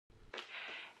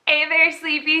Hey there,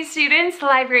 sleepy students. The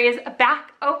library is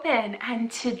back open,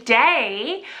 and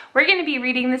today we're going to be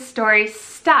reading the story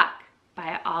Stuck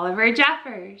by Oliver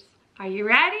Jeffers. Are you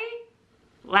ready?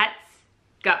 Let's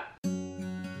go.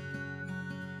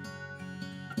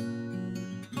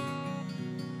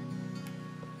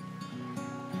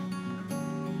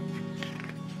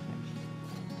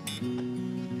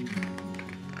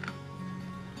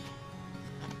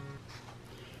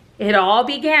 It all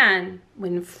began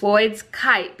when Floyd's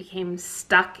kite became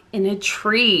stuck in a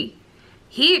tree.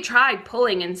 He tried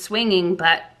pulling and swinging,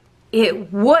 but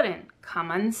it wouldn't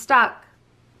come unstuck.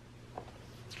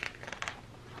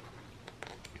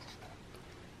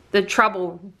 The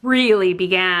trouble really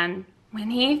began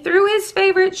when he threw his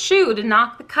favorite shoe to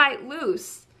knock the kite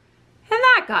loose, and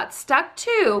that got stuck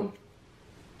too.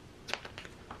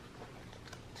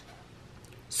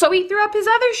 So he threw up his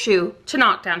other shoe to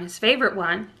knock down his favorite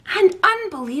one, and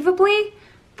unbelievably,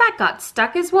 that got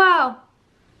stuck as well.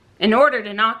 In order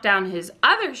to knock down his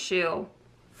other shoe,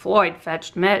 Floyd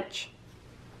fetched Mitch.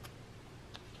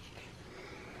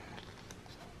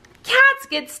 Cats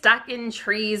get stuck in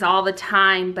trees all the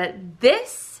time, but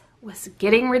this was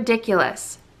getting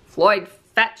ridiculous. Floyd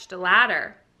fetched a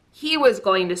ladder. He was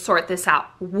going to sort this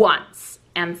out once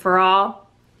and for all.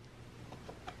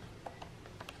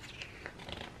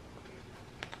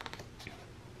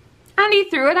 And he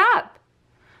threw it up.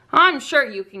 I'm sure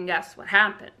you can guess what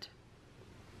happened.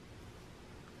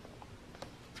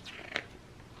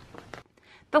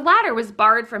 The ladder was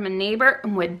borrowed from a neighbor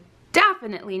and would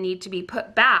definitely need to be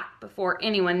put back before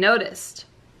anyone noticed.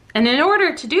 And in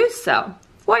order to do so,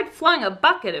 Floyd flung a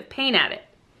bucket of paint at it.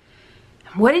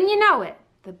 And wouldn't you know it,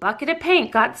 the bucket of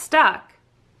paint got stuck.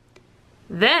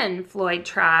 Then Floyd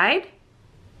tried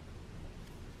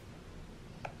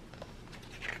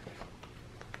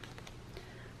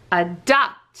a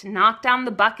duck to knock down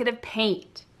the bucket of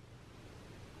paint,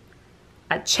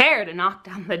 a chair to knock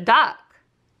down the duck,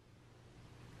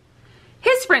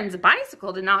 his friend's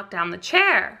bicycle to knock down the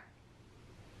chair,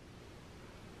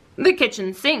 the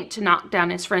kitchen sink to knock down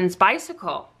his friend's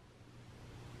bicycle,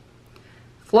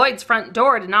 Floyd's front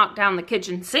door to knock down the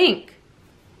kitchen sink,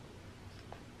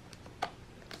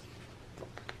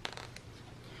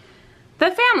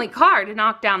 the family car to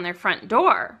knock down their front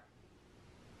door.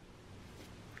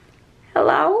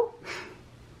 Hello?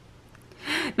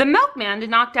 The milkman to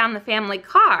knock down the family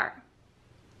car.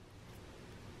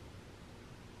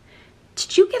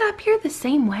 Did you get up here the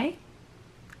same way?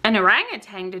 An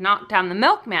orangutan to knock down the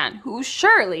milkman, who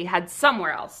surely had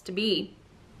somewhere else to be.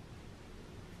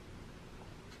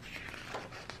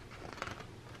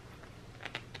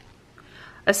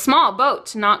 A small boat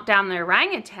to knock down the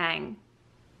orangutan.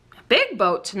 A big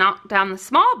boat to knock down the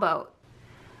small boat.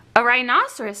 A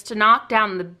rhinoceros to knock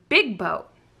down the big boat.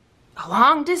 A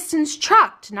long-distance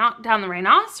truck to knock down the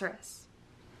rhinoceros.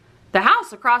 The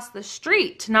house across the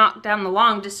street to knock down the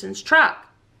long-distance truck.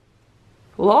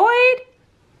 Floyd?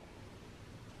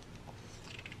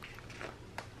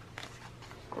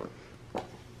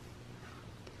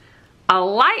 A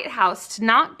lighthouse to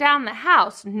knock down the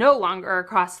house no longer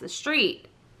across the street.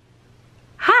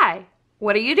 Hi,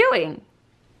 what are you doing?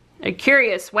 A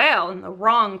curious whale in the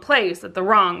wrong place at the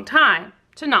wrong time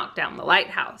to knock down the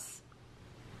lighthouse.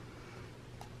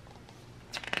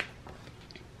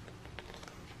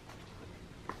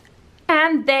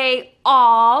 And they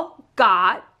all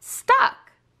got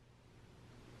stuck.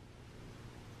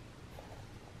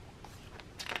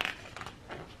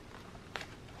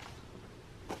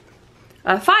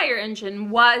 A fire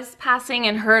engine was passing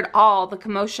and heard all the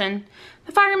commotion.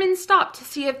 The firemen stopped to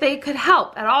see if they could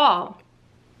help at all.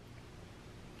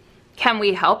 Can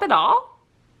we help at all?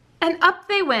 And up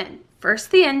they went. First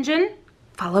the engine,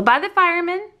 followed by the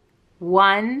firemen,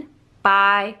 one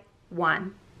by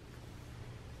one.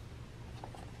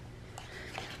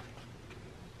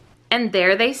 And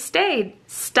there they stayed,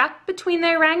 stuck between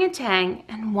the orangutan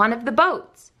and one of the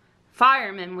boats.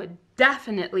 Firemen would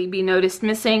definitely be noticed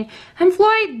missing, and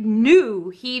Floyd knew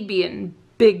he'd be in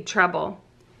big trouble.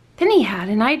 Then he had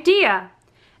an idea,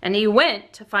 and he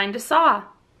went to find a saw.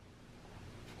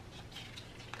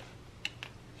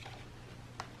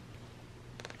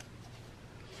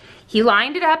 He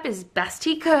lined it up as best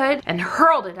he could and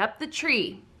hurled it up the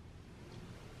tree.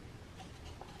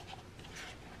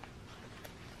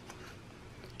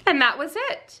 And that was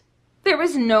it. There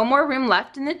was no more room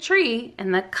left in the tree,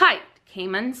 and the kite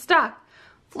came unstuck.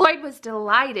 Floyd was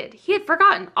delighted. He had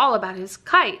forgotten all about his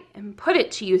kite and put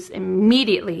it to use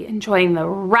immediately, enjoying the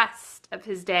rest of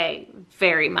his day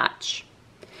very much.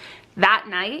 That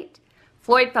night,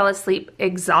 Floyd fell asleep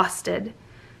exhausted.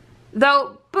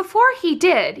 Though before he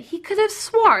did, he could have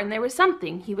sworn there was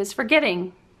something he was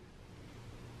forgetting.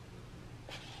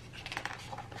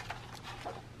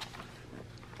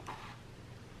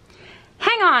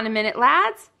 Hang on a minute,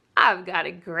 lads. I've got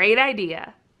a great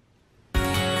idea.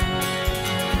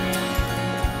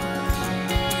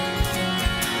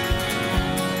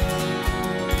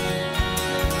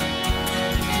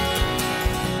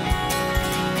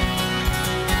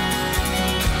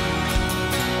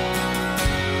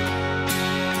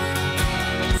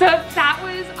 So that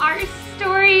was our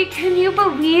story. Can you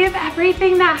believe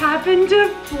everything that happened to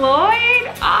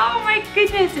Floyd? Oh my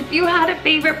goodness. If you had a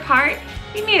favorite part,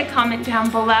 leave me a comment down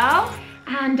below.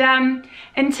 And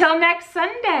until next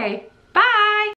Sunday, bye.